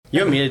You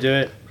want me to do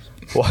it?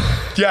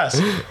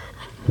 Yes.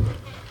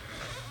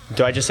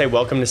 Do I just say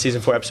welcome to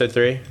season 4, episode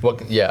 3?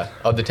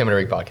 Of the 10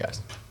 Minute Break podcast.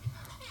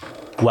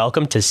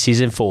 Welcome to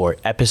season 4,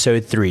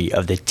 episode 3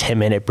 of the 10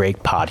 Minute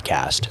Break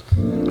podcast.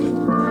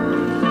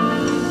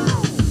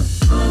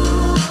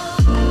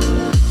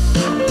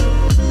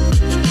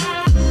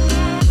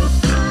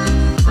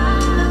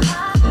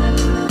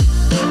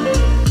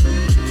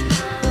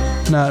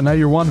 Now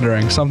you're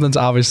wondering, something's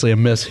obviously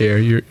amiss here.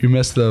 You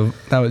missed you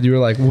were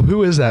like, well,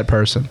 who is that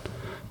person?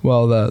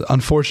 Well,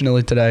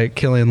 unfortunately today,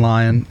 Killian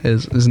Lyon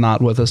is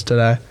not with us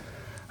today.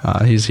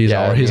 He's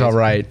all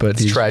right, but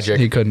he's tragic.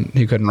 He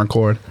couldn't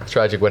record. It's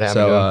tragic what happened.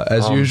 So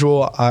as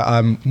usual,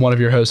 I'm one of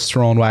your hosts,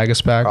 Roland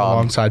Wagasback,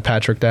 alongside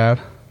Patrick Dowd.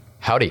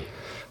 Howdy.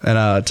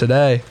 And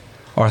today,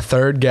 our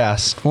third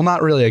guest. Well,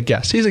 not really a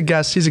guest. He's a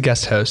guest. He's a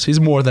guest host. He's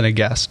more than a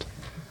guest.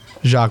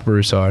 Jacques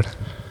Broussard.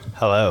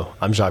 Hello,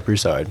 I'm Jacques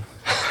Broussard.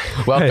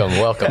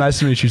 Welcome. Nice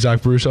to meet you,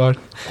 Jacques Broussard.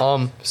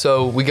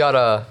 So we got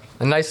a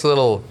nice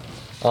little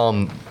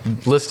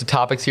list of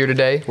topics here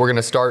today. We're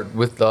gonna start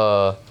with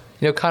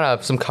kind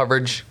of some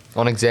coverage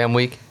on exam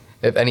week.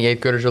 If any 8th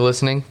graders are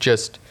listening,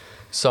 just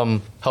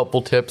some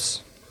helpful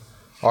tips,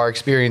 our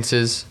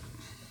experiences,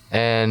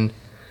 and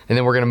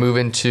then we're gonna move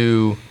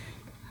into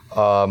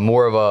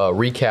more of a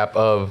recap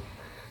of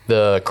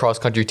the cross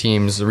country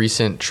team's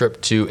recent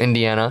trip to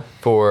Indiana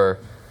for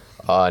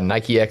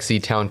Nike XC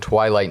Town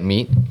Twilight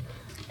Meet.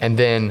 And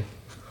then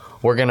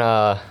we're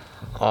gonna,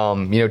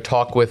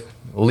 talk with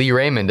Lee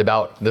Raymond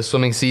about the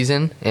swimming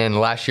season and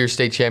last year's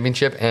state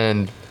championship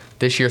and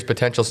this year's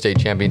potential state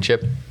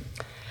championship.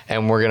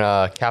 And we're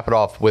gonna cap it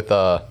off with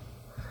a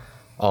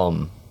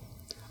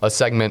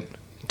segment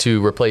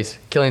to replace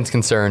Killian's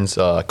concerns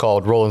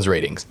called Roland's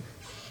Ratings.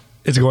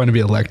 It's going to be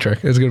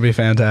electric. It's going to be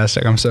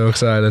fantastic. I'm so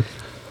excited.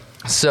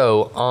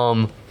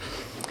 So,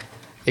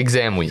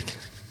 exam week.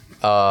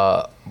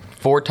 4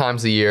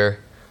 times a year.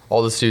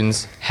 All the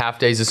students, half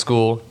days of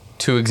school,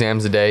 2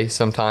 exams a day,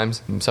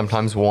 sometimes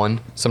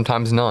 1,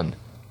 sometimes none.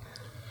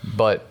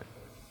 But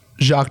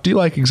Jacques, do you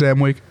like exam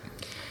week?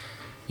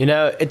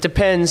 It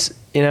depends.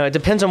 It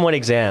depends on what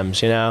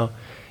exams,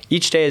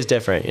 Each day is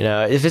different,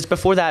 If it's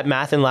before that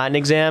math and Latin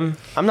exam,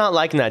 I'm not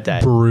liking that day.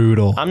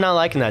 Brutal. I'm not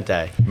liking that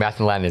day. Math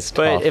and Latin is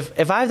tough. But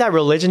if I have that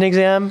religion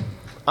exam,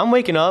 I'm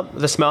waking up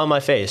with a smile on my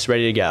face,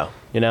 ready to go,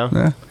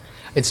 Yeah.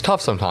 It's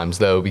tough sometimes,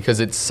 though, because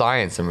it's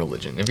science and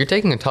religion. If you're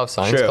taking a tough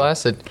science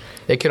class,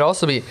 it could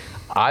also be...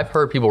 I've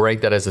heard people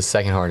rank that as the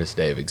second hardest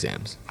day of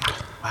exams.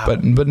 Wow.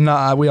 But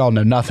no, we all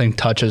know nothing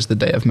touches the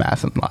day of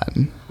math and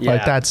Latin.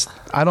 Yeah.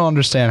 I don't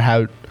understand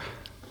how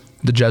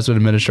the Jesuit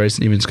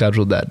administration even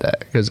scheduled that day,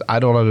 because I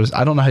don't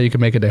know how you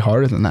can make a day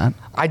harder than that.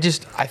 I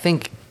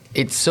think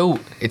it's so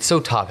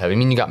top heavy. I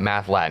mean, you got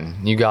math, Latin,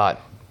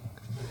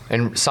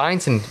 and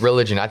science and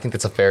religion. I think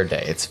that's a fair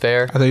day. It's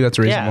fair. I think that's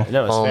reasonable. Yeah,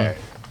 no, it's fair.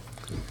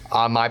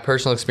 My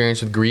personal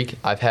experience with Greek,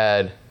 I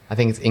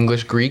think it's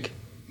English Greek.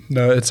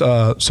 No, it's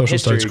social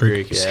studies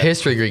Greek. Yeah.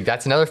 History Greek.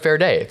 That's another fair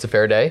day. It's a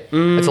fair day.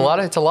 It's a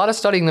lot of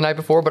studying the night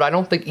before, but I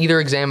don't think either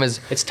exam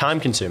is. It's time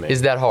consuming.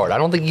 Is that hard? I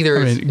don't think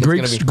either.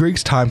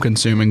 Greek's time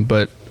consuming,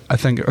 but I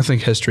think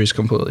history is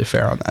completely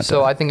fair on that. So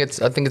day. I think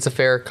it's a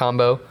fair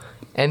combo.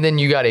 And then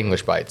you got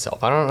English by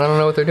itself. I don't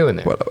know what they're doing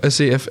there. Well,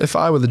 see, if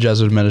I were the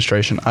Jesuit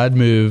administration, I'd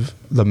move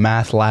the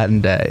math Latin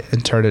day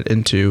and turn it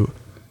into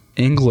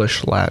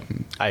English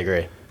Latin. I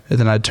agree. And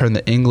then I'd turn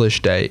the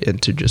English day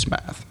into just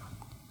math.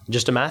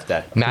 Just a math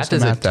day. Math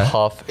is a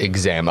tough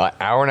exam. An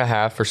hour and a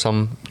half for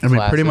some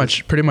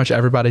classes. Pretty much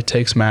everybody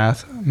takes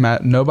math.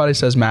 Nobody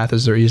says math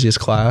is their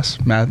easiest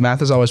class.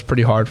 Math is always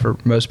pretty hard for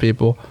most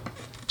people.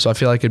 So I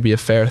feel like it'd be a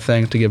fair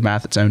thing to give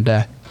math its own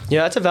day.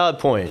 Yeah, that's a valid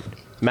point.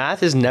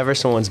 Math is never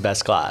someone's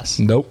best class.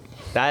 Nope.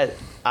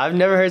 I've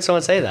never heard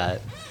someone say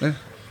that. Yeah.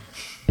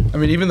 I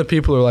mean, even the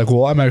people who are like,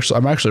 well, I'm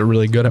actually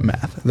really good at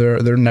math.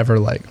 They're never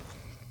like,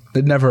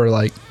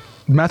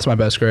 math's my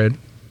best grade.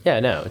 Yeah,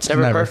 no, it's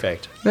never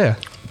perfect. Yeah.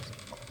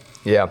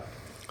 Yeah.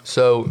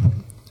 So,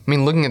 I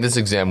mean, looking at this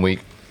exam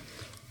week,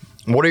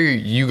 what are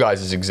you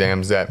guys'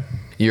 exams that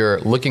you're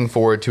looking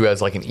forward to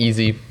as like an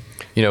easy,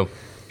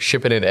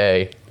 ship it in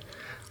A,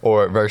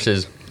 or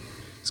versus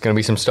it's going to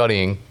be some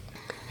studying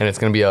and it's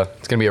going to be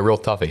a real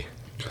toughie?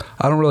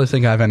 I don't really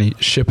think I have any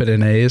ship it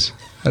in A's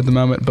at the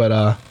moment,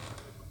 but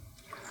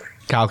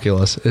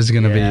calculus is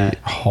going to be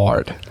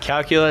hard.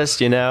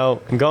 Calculus,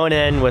 I'm going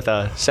in with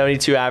a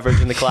 72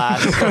 average in the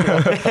class.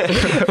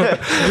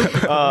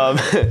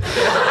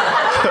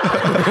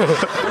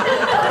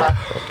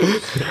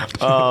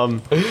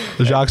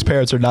 Jacques'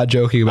 parents are not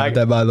joking about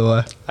that, by the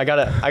way. I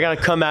gotta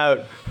come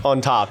out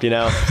on top,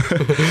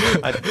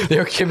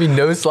 There can be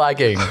no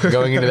slacking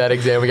going into that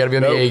exam. We gotta be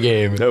on the A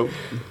game. Nope.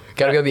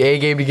 Gotta be on the A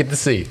game to get the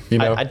C.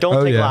 I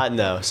don't take Latin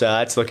though, so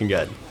that's looking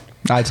good.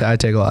 I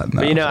take a lot.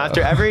 But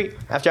after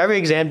every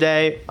exam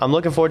day, I'm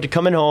looking forward to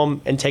coming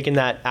home and taking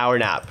that hour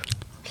nap.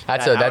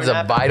 That's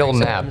a vital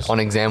nap on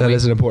exam week. That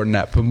is an important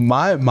nap. But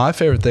my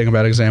favorite thing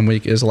about exam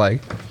week is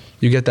like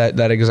you get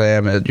that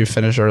exam and you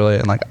finish early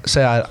and like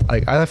say I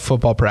have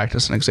football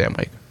practice and exam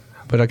week.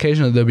 but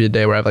occasionally there'll be a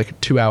day where I have like a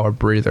 2-hour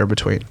breather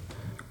between.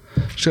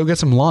 Just go get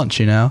some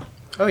lunch, you know.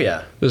 Oh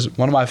yeah. There's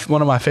one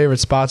of my favorite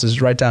spots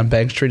is right down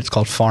Bank Street. It's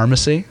called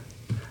Pharmacy.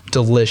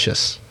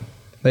 Delicious.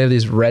 They have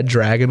these red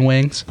dragon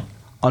wings,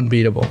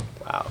 unbeatable.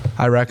 Wow.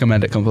 I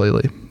recommend it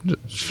completely,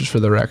 just for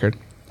the record.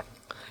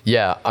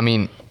 Yeah, I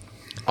mean,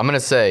 I'm gonna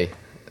say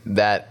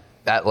that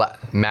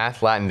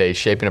Math Latin Day is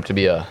shaping up to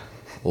be a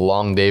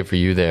long day for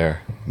you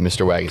there,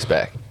 Mr.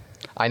 Waggisback.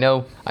 I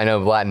know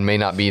Latin may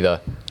not be the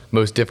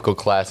most difficult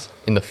class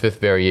in the 5th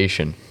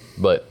variation,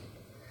 but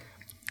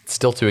it's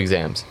still 2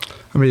 exams.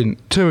 I mean,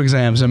 2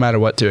 exams, no matter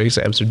what, 2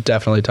 exams are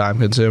definitely time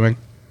consuming.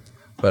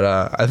 But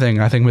I think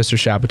Mr.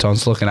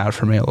 Chapeton's looking out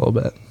for me a little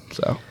bit.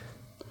 So,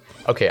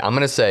 okay, I'm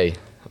gonna say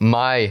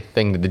my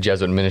thing to the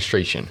Jesuit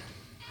administration: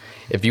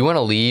 if you want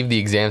to leave the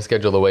exam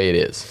schedule the way it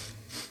is,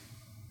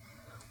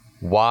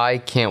 why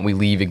can't we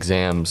leave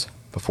exams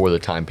before the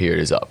time period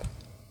is up?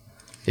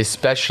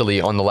 Especially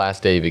on the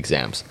last day of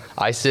exams.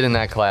 I sit in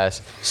that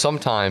class.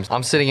 Sometimes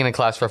I'm sitting in a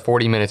class for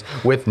 40 minutes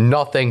with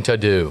nothing to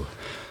do.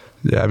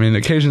 yeah, I mean,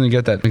 occasionally you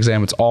get that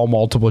exam. It's all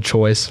multiple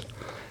choice.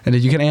 And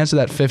you can answer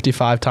that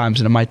 55 times,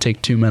 and it might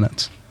take 2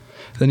 minutes.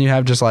 Then you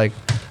have just like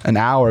an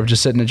hour of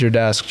just sitting at your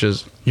desk.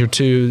 You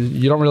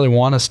don't really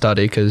want to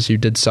study because you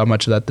did so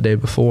much of that the day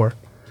before.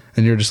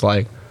 And you're just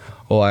like,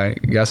 well, I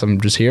guess I'm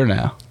just here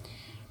now.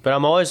 But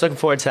I'm always looking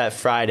forward to that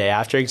Friday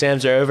after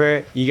exams are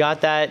over. You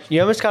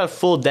almost got a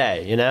full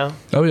day, you know?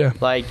 Oh, yeah.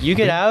 Like, you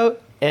get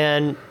out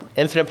and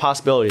infinite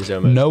possibilities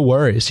almost. No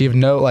worries. You have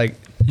no, like,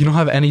 you don't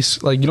have any,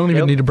 like, you don't even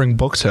Nope. need to bring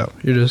books home.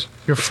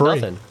 You're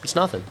free. It's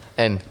nothing.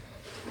 And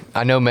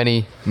I know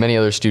many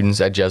other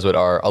students at Jesuit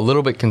are a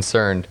little bit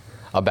concerned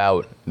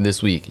about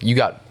this week. You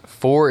got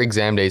 4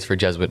 exam days for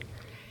Jesuit,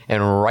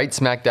 and right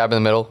smack dab in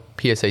the middle,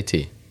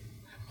 PSAT.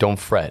 Don't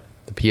fret.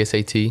 The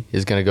PSAT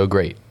is going to go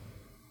great.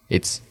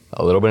 It's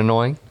a little bit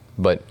annoying,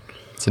 but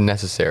it's a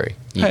necessary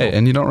evil. Hey,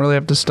 and you don't really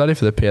have to study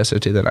for the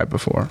PSAT the night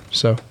before.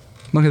 So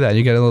look at that.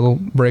 You get a little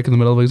break in the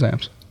middle of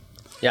exams.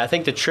 Yeah, I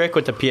think the trick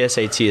with the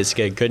PSAT is to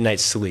get a good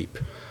night's sleep.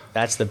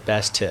 That's the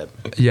best tip.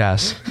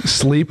 Yes.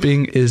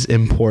 Sleeping is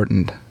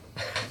important.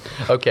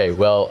 Okay,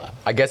 well,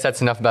 I guess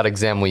that's enough about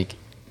exam week.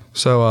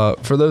 So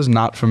for those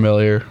not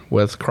familiar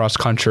with cross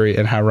country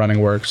and how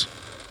running works,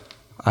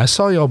 I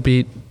saw y'all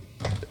beat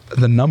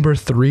the number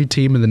 3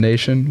 team in the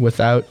nation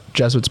without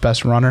Jesuit's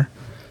best runner.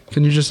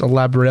 Can you just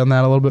elaborate on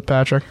that a little bit,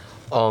 Patrick?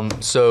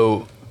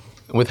 So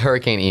with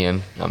Hurricane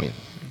Ian, I mean,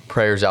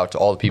 prayers out to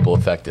all the people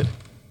affected.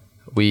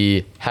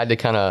 We had to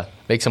kind of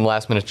make some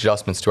last minute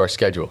adjustments to our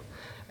schedule.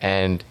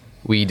 And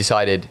we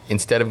decided,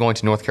 instead of going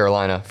to North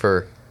Carolina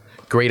for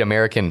Great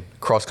American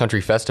Cross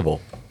Country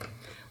Festival,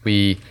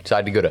 we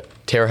decided to go to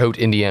Terre Haute,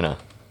 Indiana,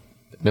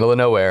 middle of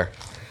nowhere,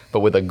 but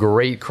with a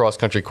great cross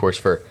country course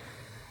for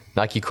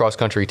Nike Cross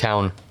Country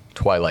Town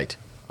Twilight.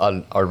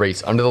 A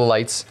race under the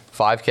lights,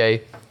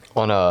 5K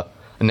on a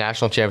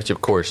national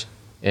championship course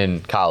in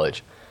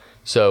college.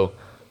 So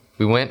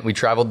we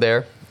traveled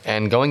there,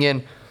 and going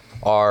in,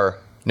 our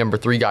number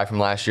 3 guy from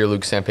last year,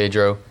 Luke San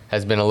Pedro,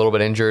 has been a little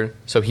bit injured,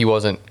 so he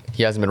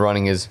hasn't been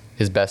running his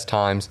best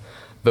times.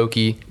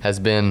 Voki has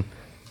been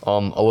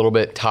a little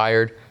bit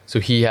tired, so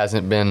he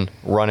hasn't been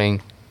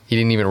running. He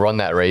didn't even run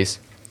that race.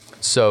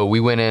 So we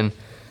went in,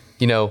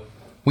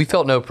 we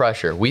felt no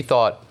pressure. We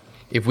thought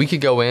if we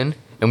could go in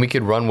and we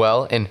could run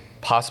well and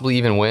possibly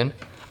even win,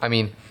 I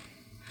mean,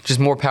 just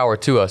more power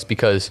to us,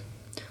 because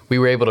we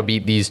were able to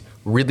beat these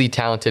really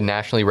talented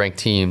nationally ranked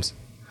teams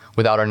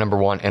without our number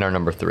 1 and our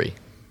number 3.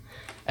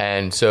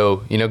 And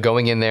so,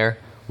 going in there,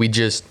 we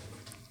just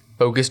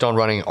focused on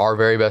running our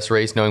very best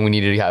race, knowing we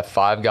needed to have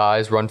 5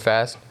 guys run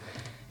fast.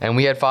 And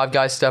we had 5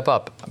 guys step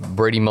up.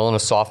 Brady Mullen, a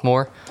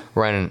sophomore,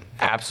 ran an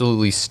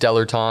absolutely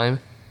stellar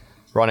time,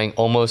 running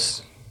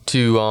almost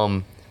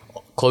to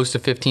close to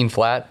 15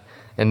 flat.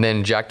 And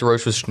then Jack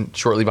DeRoche was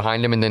shortly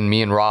behind him. And then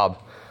me and Rob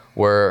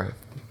were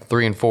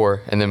 3 and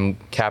 4. And then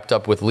capped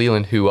up with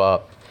Leland, who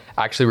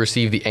actually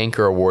received the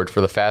Anchor Award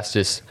for the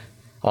fastest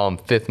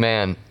 5th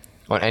man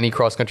on any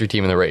cross-country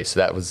team in the race.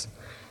 So that was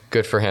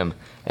good for him.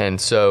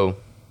 And so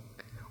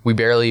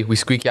we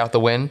squeaked out the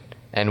win,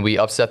 and we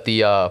upset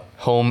the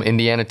home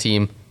Indiana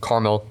team,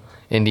 Carmel,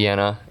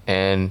 Indiana,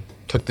 and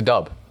took the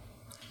dub.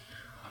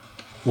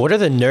 What are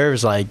the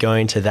nerves like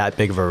going to that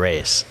big of a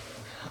race?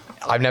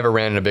 I've never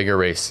ran in a bigger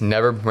race,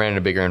 never ran in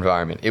a bigger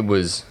environment. It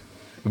was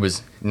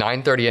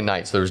 9:30 at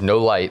night, so there was no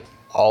light.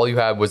 All you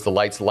had was the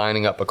lights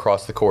lining up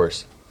across the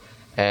course.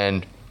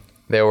 And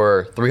there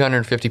were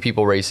 350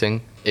 people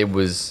racing. It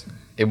was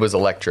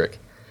electric.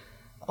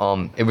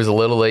 It was a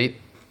little late,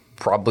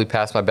 probably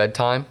past my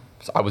bedtime.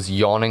 So I was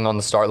yawning on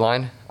the start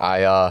line.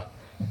 I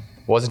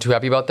wasn't too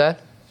happy about that.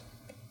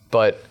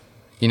 But,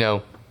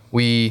 it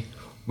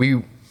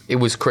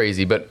was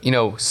crazy. But,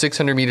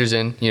 600 meters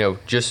in,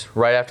 just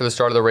right after the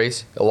start of the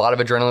race, a lot of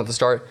adrenaline at the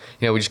start.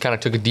 We just kind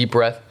of took a deep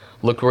breath,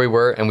 looked where we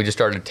were, and we just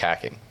started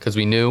attacking. Because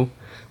we knew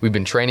we've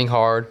been training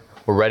hard,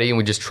 we're ready, and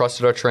we just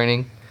trusted our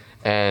training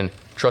and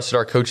trusted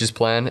our coach's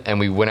plan, and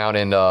we went out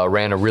and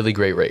ran a really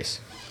great race.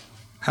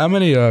 How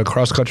many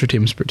cross-country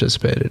teams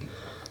participated?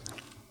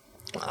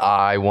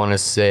 I want to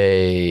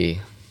say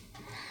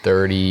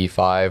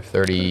 35,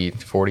 30,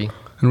 40.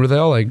 And were they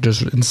all like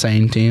just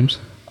insane teams?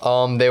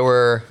 They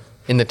were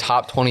in the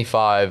top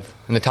 25,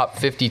 in the top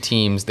 50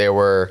 teams. There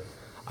were,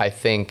 I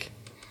think,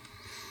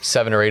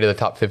 7 or 8 of the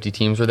top 50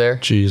 teams were there,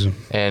 Jeez,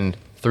 and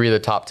 3 of the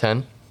top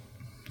 10.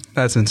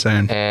 that's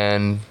insane.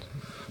 And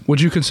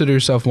Would you consider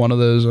yourself one of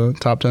those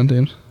top 10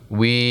 teams?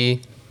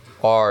 we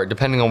are,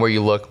 depending on where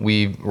you look,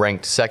 we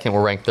ranked second,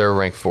 we're ranked third, we're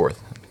ranked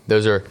fourth.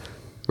 Those are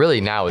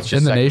really now it's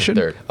just In the second and nation?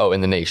 third. Oh,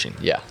 in the nation,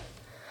 yeah.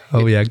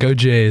 Oh yeah, go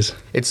Jays.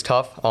 It's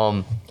tough.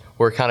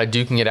 We're kind of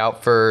duking it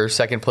out for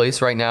second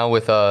place right now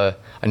with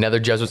another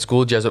Jesuit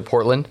school, Jesuit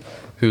Portland,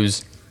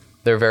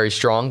 they're very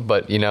strong,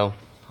 but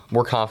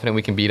we're confident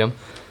we can beat them.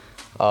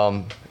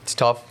 It's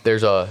tough.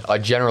 There's a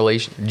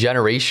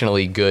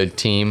generationally good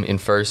team in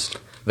first,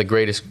 the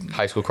greatest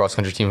high school cross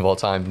country team of all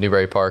time,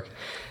 Newbury Park.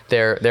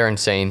 They're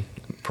insane.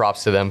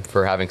 Props to them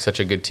for having such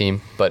a good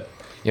team. But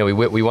we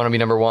want to be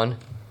number one.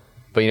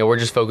 But we're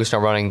just focused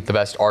on running the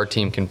best our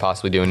team can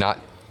possibly do, and not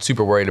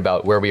super worried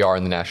about where we are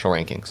in the national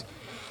rankings.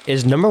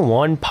 Is number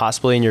 1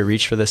 possibly in your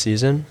reach for the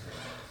season?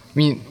 I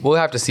mean, we'll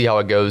have to see how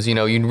it goes.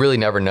 You really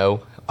never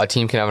know. A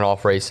team can have an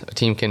off race. A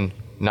team can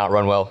not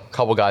run well. A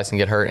couple guys can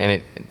get hurt,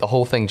 and the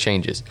whole thing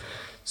changes.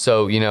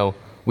 So,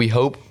 we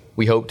hope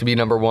to be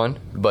number 1,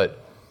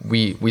 but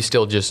we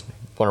still just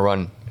want to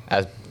run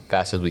as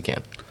fast as we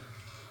can.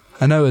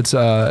 I know it's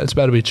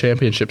about to be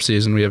championship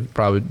season.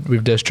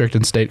 We've district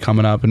and state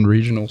coming up and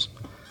regionals.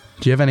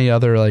 Do you have any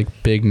other like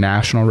big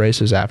national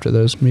races after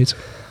those meets?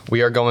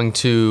 We are going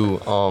to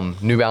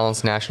New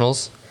Balance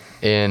Nationals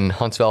in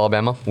Huntsville,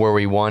 Alabama, where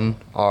we won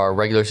our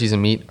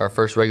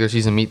first regular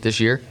season meet this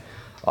year.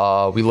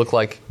 We look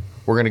like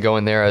we're going to go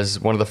in there as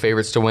one of the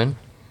favorites to win.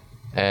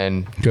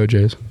 And Go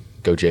Jays.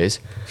 Go Jays.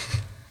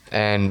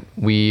 And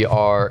we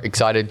are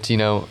excited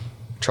to,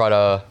 try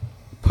to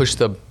push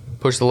the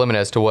limit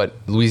as to what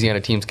Louisiana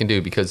teams can do,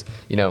 because,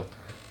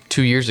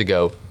 2 years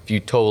ago, if you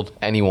told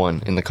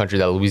anyone in the country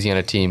that a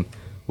Louisiana team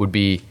would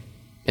be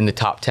in the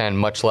top 10,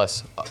 much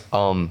less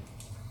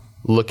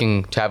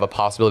looking to have a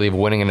possibility of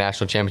winning a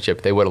national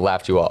championship, they would have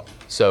laughed you off.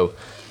 So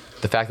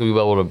the fact that we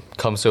were able to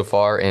come so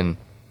far in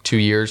 2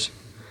 years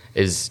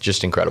is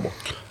just incredible.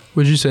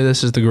 Would you say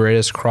this is the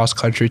greatest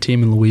cross-country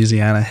team in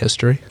Louisiana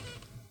history?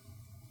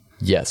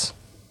 Yes.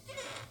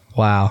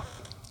 Wow.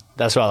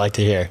 That's what I like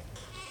to hear.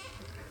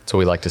 That's what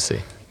we like to see.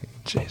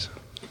 Jeez.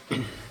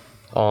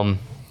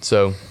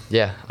 So,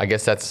 yeah, I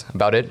guess that's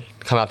about it.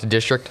 Come out to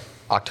district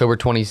October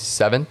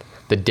 27th,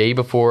 the day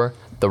before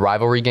the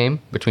rivalry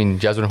game between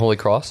Jesuit and Holy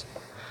Cross.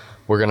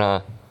 We're going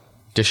to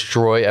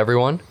destroy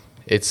everyone.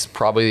 It's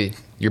probably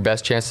your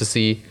best chance to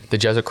see the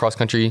Jesuit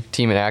cross-country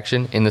team in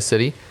action in the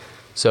city.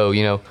 So,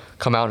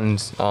 come out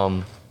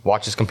and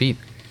watch us compete.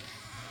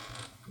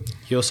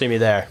 You'll see me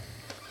there.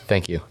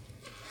 Thank you.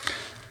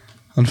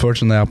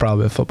 Unfortunately, I'll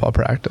probably have football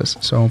practice,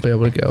 so I won't be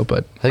able to go.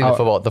 But I think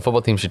the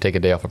football team should take a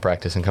day off of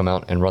practice and come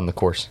out and run the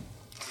course.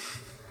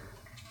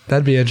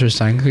 That'd be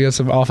interesting. We got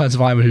some offensive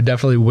linemen who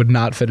definitely would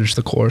not finish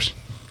the course.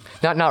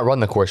 Not run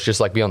the course, just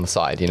like be on the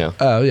side,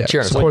 Oh yeah.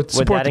 Cheer on us. Would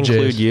that the include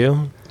Jays.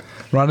 you?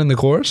 Running the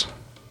course?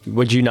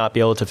 Would you not be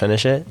able to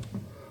finish it?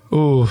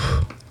 Ooh.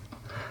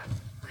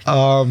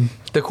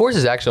 The course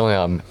is actually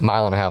only a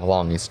mile and a half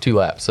long. It's 2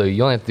 laps, so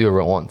you only have to do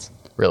it once,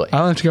 really. I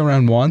don't have to go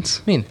around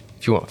once. I mean,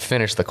 if you want to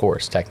finish the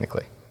course,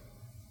 technically.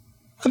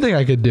 I think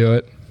I could do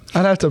it.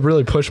 I'd have to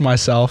really push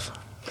myself,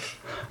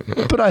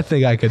 but I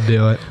think I could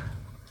do it.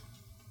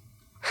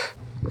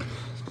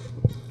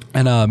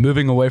 And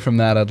moving away from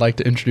that, I'd like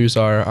to introduce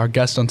our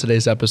guest on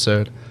today's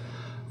episode,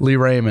 Lee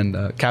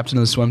Raymond, captain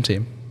of the swim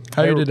team.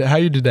 How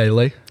you today,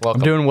 Lee?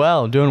 Welcome.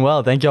 I'm doing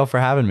well. Thank y'all for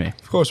having me.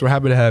 Of course, we're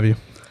happy to have you.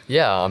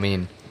 Yeah, I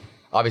mean,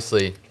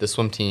 obviously, the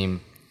swim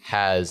team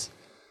has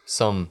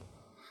some,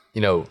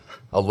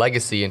 a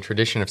legacy and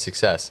tradition of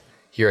success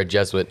here at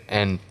Jesuit.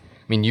 And,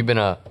 I mean, you've been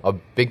a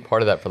big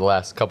part of that for the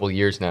last couple of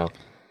years now.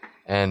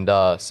 And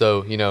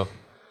so,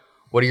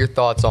 what are your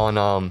thoughts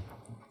on,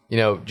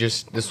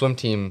 just the swim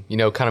team,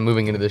 kind of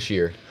moving into this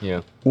year,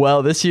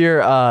 Well, this year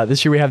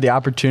we have the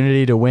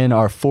opportunity to win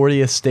our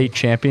 40th state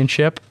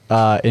championship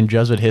in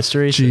Jesuit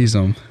history.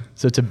 Jeez,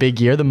 So it's a big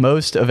year, the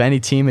most of any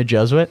team at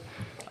Jesuit.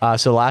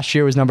 So last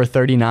year was number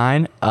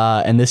 39,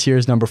 and this year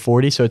is number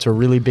 40. So it's a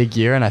really big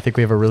year, and I think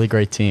we have a really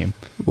great team.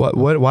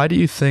 Why do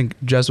you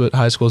think Jesuit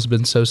High School has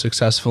been so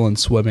successful in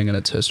swimming in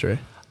its history?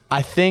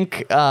 I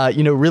think,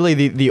 really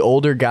the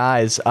older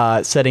guys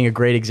setting a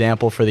great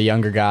example for the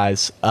younger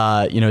guys,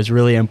 is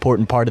really an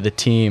important part of the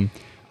team.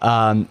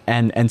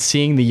 And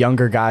seeing the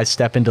younger guys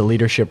step into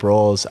leadership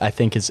roles, I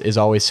think is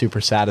always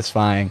super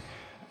satisfying.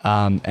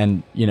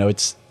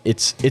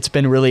 It's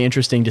been really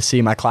interesting to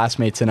see my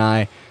classmates and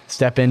I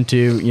step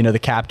into, the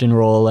captain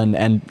role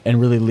and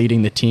really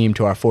leading the team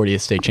to our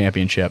 40th state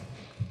championship.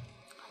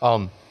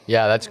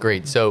 Yeah, that's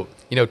great. So,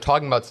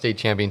 talking about state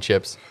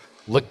championships,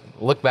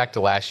 look back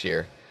to last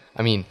year.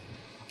 I mean,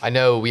 I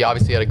know we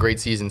obviously had a great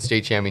season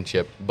state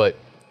championship, but,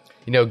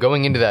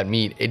 going into that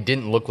meet, it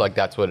didn't look like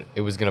that's what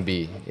it was going to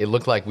be. It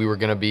looked like we were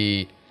going to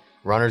be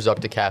runners up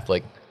to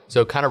Catholic.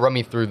 So kind of run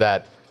me through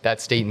that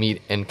state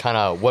meet and kind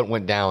of what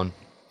went down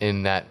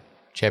in that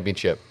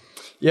championship.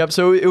 Yep.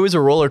 So it was a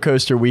roller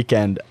coaster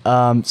weekend.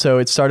 So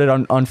it started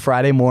on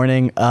Friday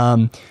morning.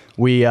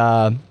 We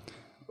swam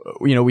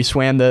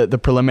the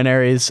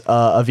preliminaries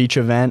of each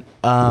event.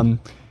 And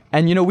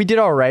we did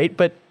all right,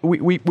 but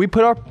we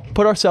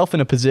put ourselves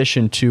in a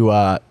position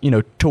to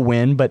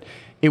win, but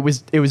it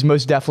was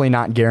most definitely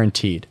not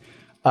guaranteed.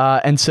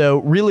 And so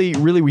really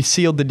we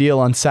sealed the deal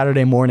on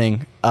Saturday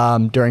morning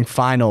during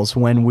finals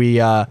when we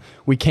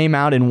came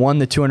out and won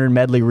the 200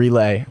 medley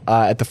relay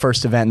at the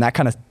first event, and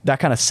that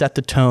kind of set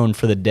the tone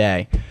for the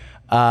day.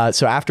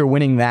 So after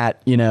winning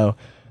that,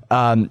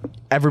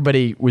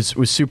 everybody was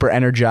super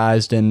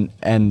energized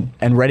and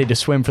ready to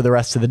swim for the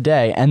rest of the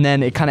day. And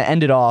then it kind of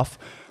ended off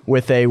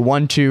with a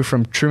 1-2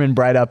 from Truman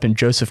Breithaupt and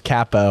Joseph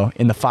Capo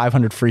in the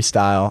 500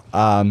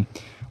 freestyle,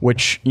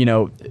 which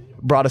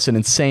brought us an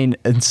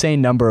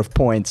insane number of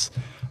points.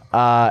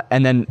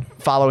 And then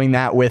following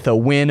that with a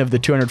win of the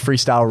 200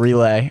 freestyle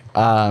relay,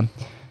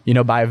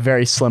 by a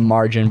very slim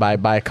margin,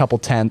 by a couple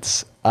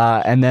tenths.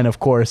 And then of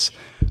course,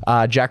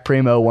 Jack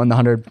Primo won the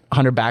 100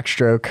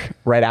 backstroke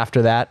right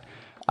after that.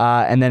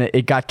 And then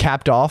it got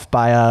capped off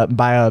by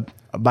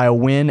a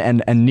win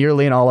and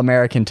nearly an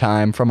All-American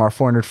time from our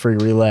 400 free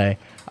relay,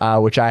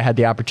 which I had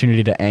the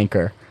opportunity to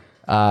anchor.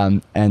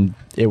 And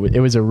it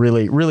was a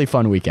really, really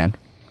fun weekend.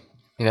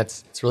 And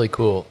it's really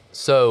cool.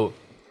 So,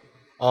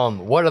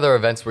 what other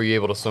events were you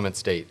able to swim at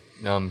state?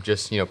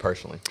 Just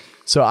personally.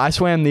 So I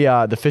swam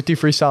the 50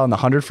 freestyle and the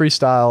 100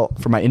 freestyle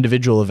for my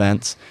individual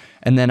events,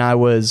 and then I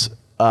was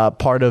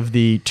part of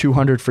the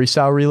 200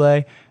 freestyle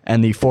relay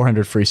and the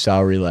 400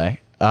 freestyle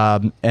relay.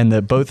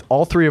 And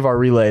all three of our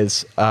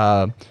relays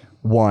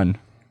won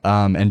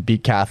and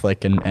beat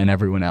Catholic and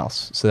everyone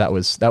else. So that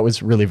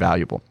was really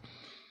valuable.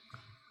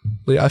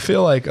 Lee, I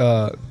feel like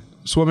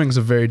swimming is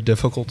a very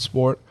difficult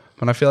sport,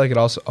 but I feel like it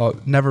also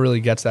never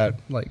really gets that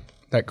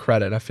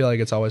credit. I feel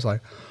like it's always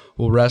like,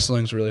 well,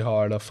 wrestling's really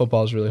hard,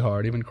 football's really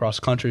hard, even cross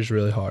country is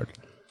really hard.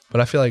 But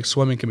I feel like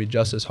swimming can be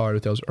just as hard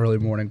with those early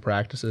morning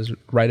practices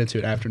right into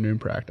an afternoon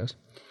practice.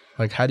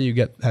 Like, how do you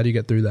get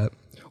through that?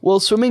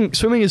 Well, swimming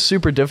is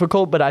super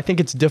difficult, but I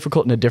think it's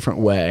difficult in a different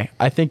way.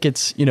 I think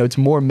it's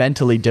more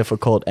mentally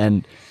difficult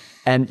and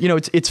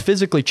it's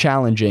physically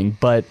challenging,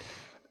 but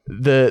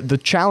the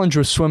challenge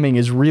with swimming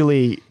is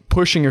really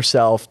pushing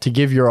yourself to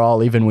give your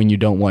all even when you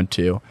don't want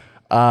to.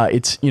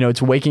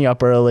 It's waking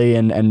up early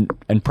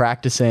and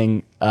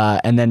practicing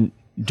and then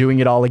doing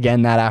it all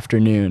again that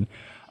afternoon.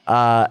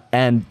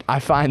 And I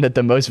find that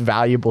the most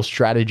valuable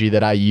strategy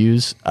that I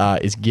use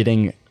is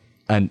getting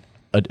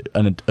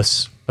a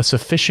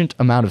sufficient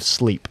amount of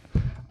sleep,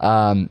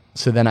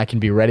 so then I can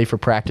be ready for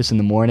practice in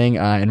the morning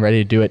and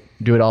ready to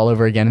do it all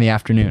over again in the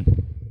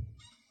afternoon.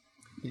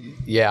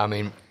 Yeah, I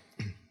mean,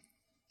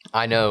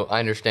 I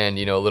understand.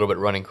 A little bit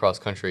running cross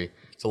country.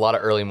 It's a lot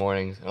of early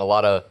mornings and a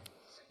lot of,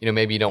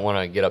 maybe you don't want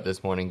to get up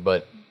this morning,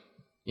 but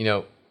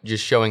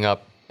just showing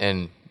up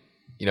and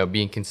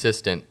being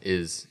consistent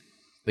is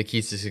the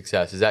keys to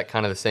success. Is that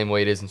kind of the same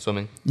way it is in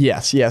swimming?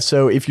 Yes.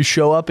 So if you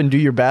show up and do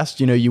your best,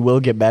 you will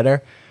get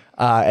better.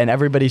 And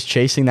everybody's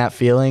chasing that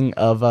feeling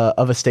of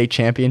a state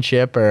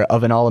championship or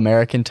of an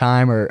All-American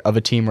time or of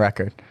a team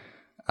record.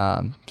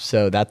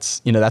 So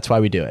that's why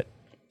we do it.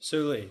 So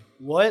Lee,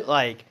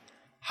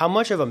 how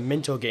much of a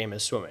mental game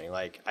is swimming?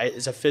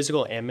 Is a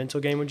physical and mental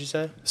game, would you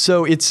say?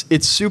 So it's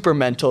super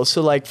mental.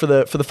 So for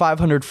the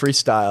 500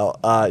 freestyle,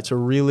 it's a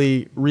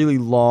really, really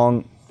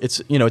long.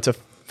 It's about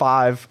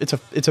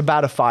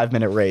a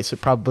 5-minute race.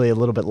 Probably a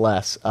little bit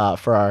less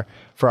for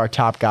our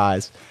top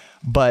guys,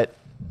 but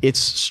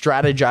it's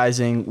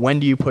strategizing. When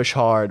do you push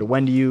hard?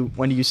 When do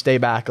you stay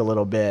back a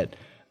little bit?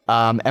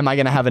 Am I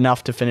going to have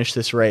enough to finish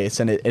this race?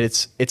 And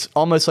it's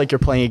almost like you're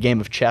playing a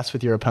game of chess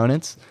with your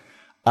opponents.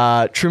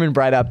 Truman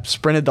Breithaupt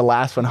sprinted the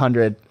last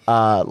 100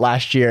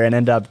 last year and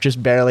ended up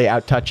just barely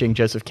out-touching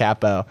Joseph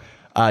Capo,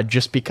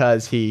 just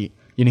because he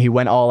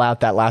went all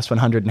out that last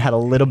 100 and had a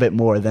little bit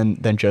more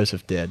than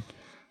Joseph did.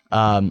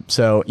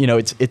 So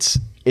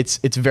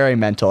it's very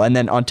mental. And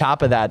then on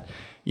top of that,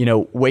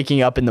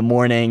 waking up in the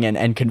morning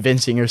and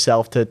convincing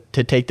yourself to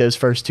take those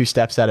first 2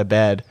 steps out of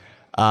bed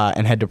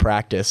and head to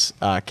practice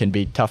can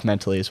be tough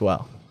mentally as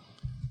well.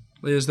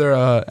 Is there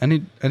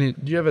do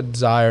you have a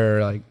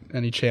desire,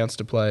 any chance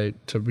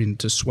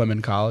to swim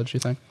in college, you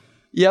think?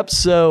 Yep.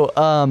 So,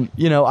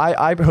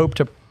 I hope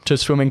to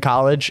swim in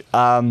college,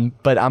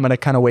 but I'm going to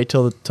kind of wait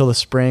till the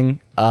spring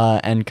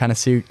and kind of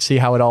see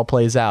how it all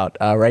plays out.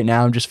 Right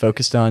now, I'm just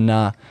focused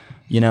on,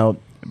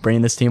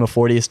 bringing this team a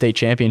 40th state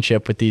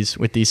championship with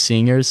these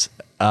seniors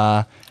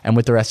and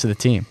with the rest of the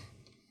team.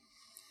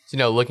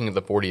 So, looking at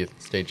the 40th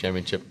state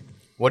championship,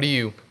 what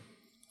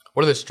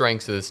are the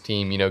strengths of this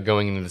team,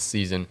 going into the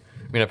season?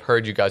 I mean, I've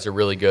heard you guys are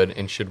really good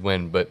and should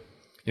win, but,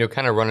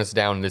 kind of run us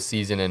down this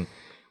season and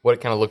what it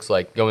kind of looks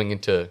like going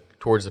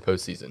towards the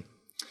postseason.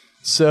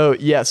 So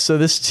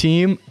this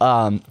team,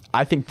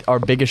 I think our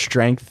biggest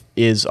strength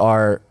is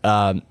our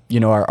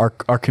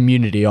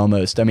community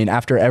almost. I mean,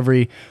 after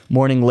every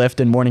morning lift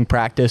and morning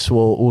practice,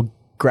 we'll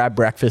grab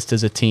breakfast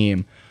as a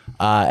team.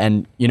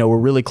 and we're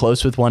really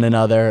close with one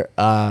another.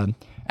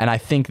 And I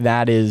think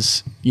that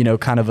is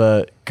kind of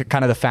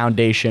the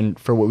foundation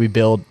for what we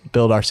build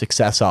our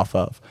success off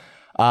of.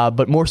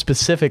 But more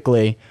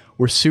specifically,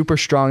 we're super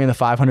strong in the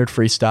 500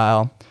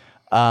 freestyle.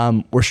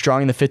 We're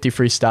strong in the 50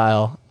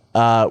 freestyle.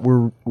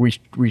 We're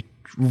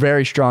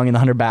very strong in the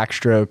 100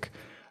 backstroke.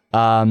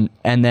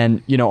 And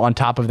then, on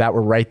top of that,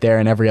 we're right there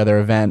in every other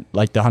event.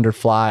 Like the 100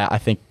 fly, I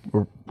think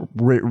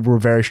we're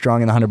very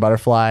strong in the 100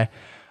 butterfly.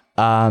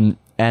 And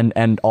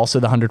also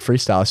the 100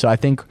 freestyle. So I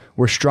think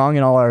we're strong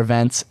in all our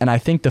events. And I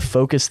think the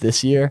focus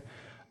this year,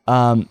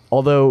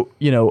 although,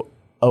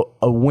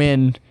 a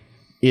win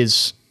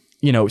is,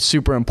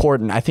 super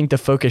important, I think the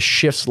focus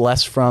shifts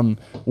less from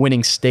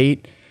winning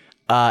state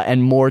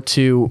and more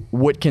to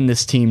what can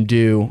this team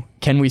do?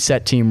 Can we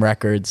set team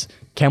records?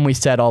 Can we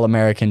set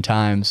All-American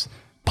times?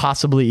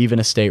 Possibly even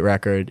a state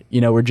record.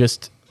 We're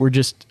just.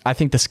 I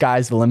think the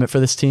sky's the limit for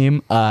this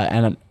team,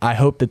 and I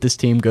hope that this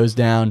team goes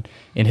down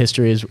in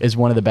history as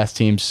one of the best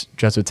teams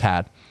Jesuits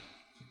had.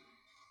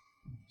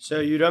 So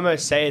you'd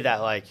almost say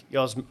that like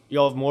y'all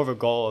have more of a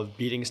goal of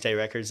beating state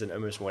records than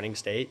almost winning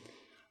state.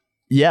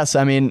 Yes,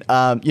 I mean,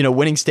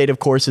 winning state of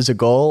course is a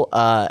goal,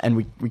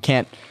 and we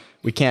can't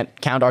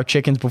count our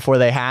chickens before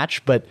they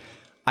hatch, but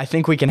I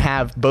think we can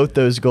have both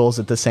those goals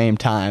at the same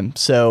time.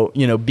 So,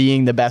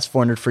 being the best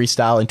 400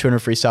 freestyle and 200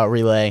 freestyle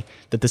relay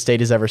that the state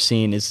has ever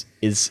seen is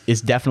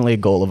definitely a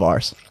goal of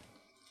ours.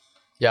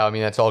 Yeah, I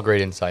mean, that's all great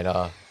insight.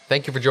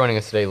 Thank you for joining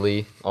us today,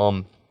 Lee.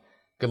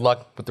 Good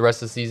luck with the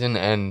rest of the season,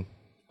 and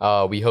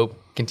we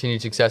hope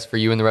continued success for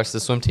you and the rest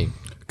of the swim team.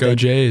 Go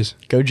Jays.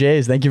 Go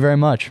Jays. Thank you very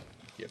much.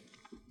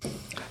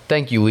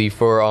 Thank you, Lee,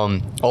 for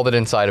all that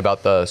insight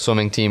about the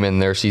swimming team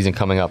and their season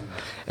coming up.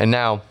 And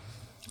now,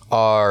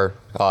 our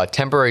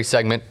temporary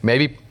segment,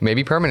 maybe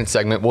permanent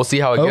segment. We'll see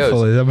how it goes.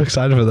 Hopefully, I'm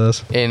excited for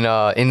this.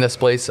 In this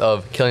place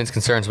of Killian's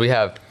Concerns, we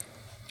have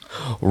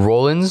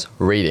Roland's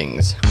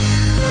Ratings.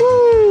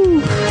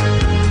 Woo!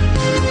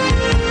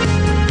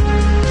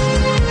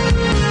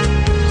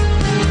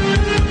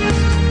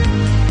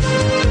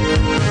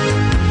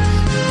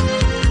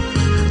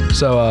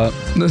 So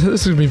this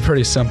is going to be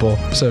pretty simple.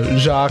 So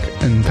Jacques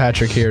and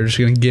Patrick here are just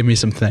going to give me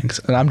some things,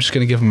 and I'm just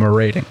going to give them a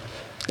rating.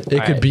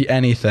 It could be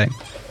anything.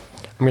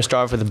 I'm going to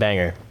start off with a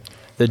banger.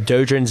 The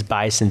Dodrins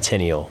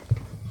Bicentennial.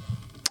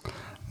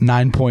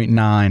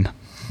 9.9.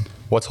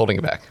 What's holding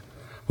it back?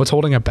 What's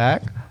holding it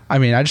back? I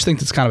mean, I just think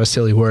that's kind of a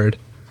silly word.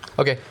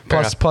 Okay.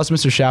 Plus,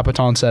 Mr.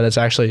 Chapeton said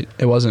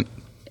it wasn't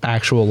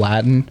actual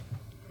Latin.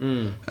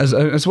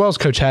 As well as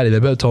Coach Hattie, they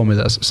both told me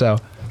this. So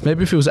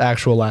maybe if it was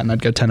actual Latin,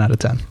 I'd go 10 out of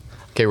 10.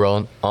 Okay,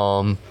 Roland.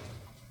 How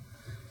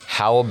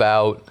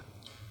about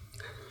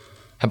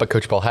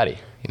Coach Paul Hattie?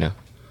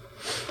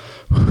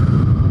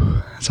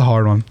 It's a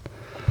hard one.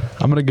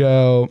 I'm going to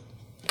go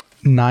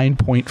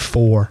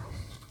 9.4.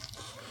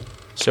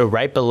 So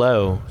right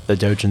below the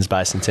Dodrins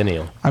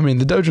Bicentennial. I mean,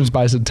 the Dodrins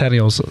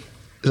Bicentennial is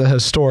a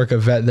historic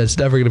event that's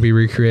never going to be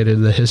recreated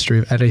in the history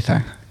of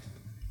anything.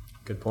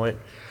 Good point.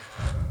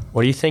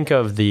 What do you think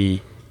of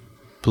the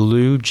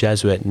Blue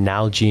Jesuit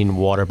Nalgene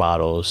water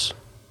bottles?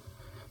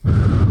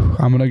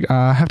 I'm going to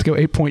have to go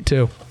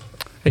 8.2.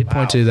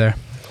 8.2 there.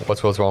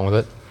 What's wrong with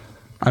it?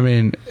 I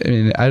mean,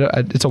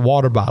 it's a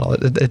water bottle.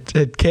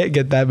 It can't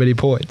get that many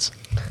points.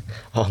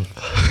 What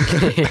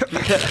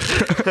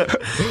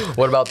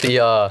about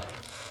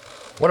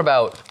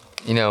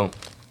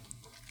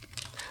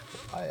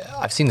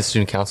I've seen the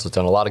student council has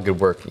done a lot of good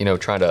work,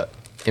 trying to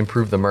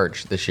improve the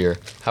merch this year.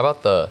 How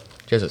about the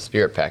Jesuit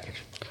Spirit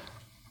package?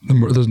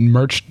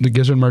 The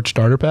Gizzard merch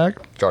starter pack?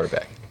 Starter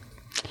pack.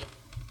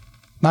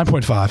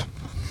 9.5.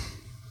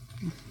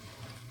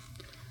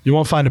 You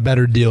won't find a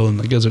better deal than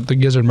the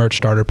Gizzard merch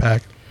starter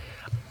pack.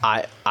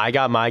 I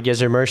got my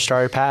Gizzard merch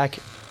starter pack,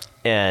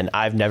 and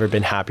I've never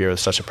been happier with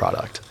such a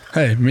product.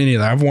 Hey, me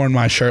neither. I've worn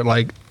my shirt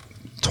like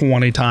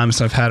 20 times,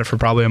 and I've had it for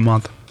probably a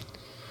month.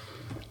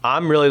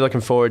 I'm really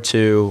looking forward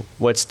to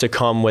what's to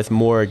come with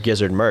more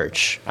Gizzard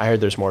merch. I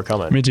heard there's more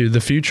coming. Me too.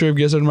 The future of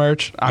Gizzard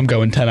merch, I'm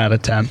going 10 out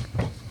of 10.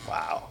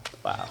 Wow.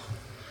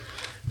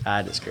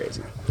 That is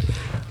crazy.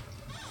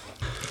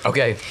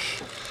 Okay,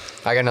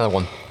 I got another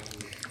one.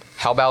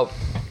 How about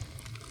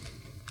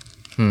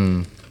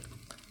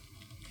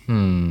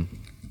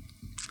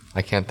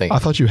I can't think. I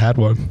thought you had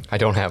one. I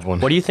don't have one.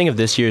 What do you think of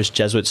this year's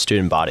Jesuit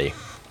student body?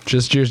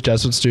 Just year's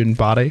Jesuit student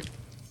body?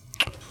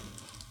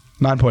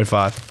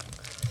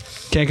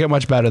 9.5. Can't get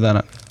much better than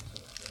it.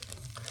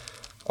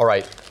 All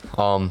right.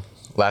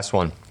 Last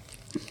one.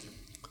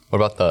 What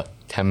about the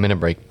 10-minute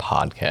break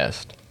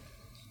podcast?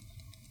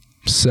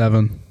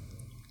 7.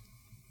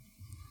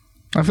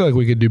 I feel like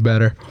we could do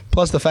better.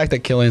 Plus, the fact that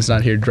Killian's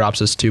not here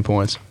drops us 2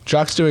 points.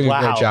 Jacques doing a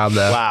great job,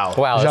 though.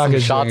 Wow. Jacques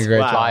is doing a great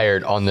job.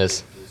 Fired on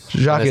this.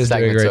 Jacques is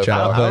doing a great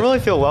job. I don't really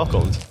feel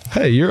welcomed.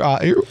 Hey, you're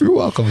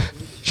welcome.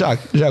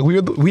 Jacques,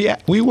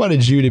 we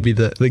wanted you to be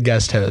the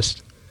guest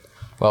host.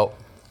 Well,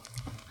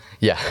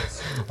 yeah.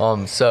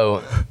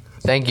 So,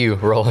 thank you,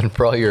 Roland,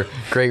 for all your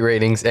great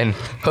ratings, and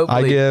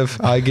hopefully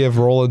I give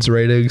Roland's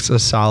ratings a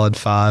solid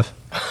 5.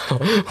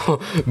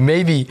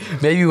 Maybe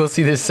we'll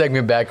see this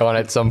segment back on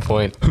at some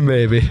point.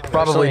 Maybe. Probably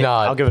Personally,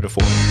 not. I'll give it a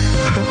 4.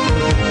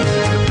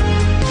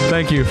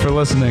 Thank you for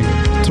listening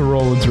to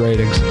Roland's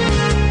Ratings.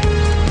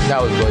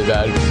 That was really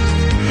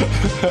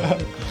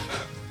bad.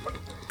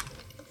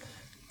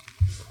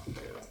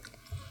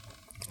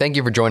 Thank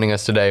you for joining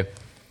us today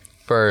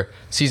for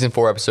season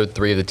 4, episode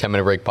 3 of the 10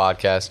 Minute Break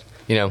podcast.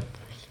 You know,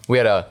 we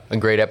had a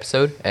great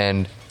episode,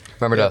 and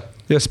remember to,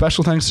 Yeah,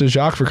 special thanks to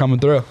Jacques for coming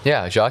through.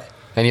 yeah, Jacques,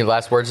 any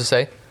last words to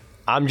say?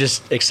 I'm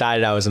just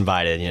excited I was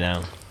invited, you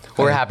know.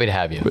 We're happy to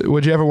have you.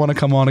 Would you ever want to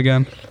come on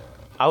again?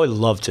 I would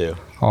love to.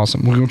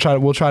 Awesome.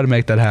 We'll try to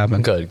make that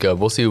happen. Good.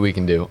 We'll see what we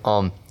can do.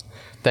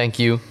 Thank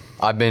you.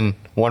 I've been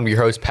one of your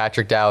hosts,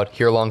 Patrick Dowd,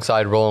 here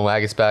alongside Roland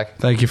Wagisback,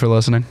 Thank you for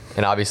listening.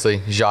 and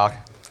obviously Jacques.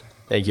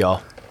 Thank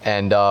y'all.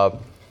 And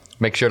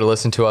make sure to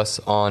listen to us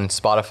on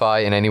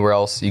Spotify and anywhere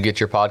else you get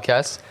your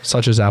podcasts.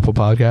 Such as Apple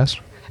Podcast.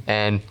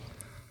 And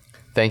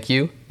thank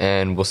you,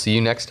 and we'll see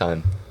you next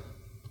time.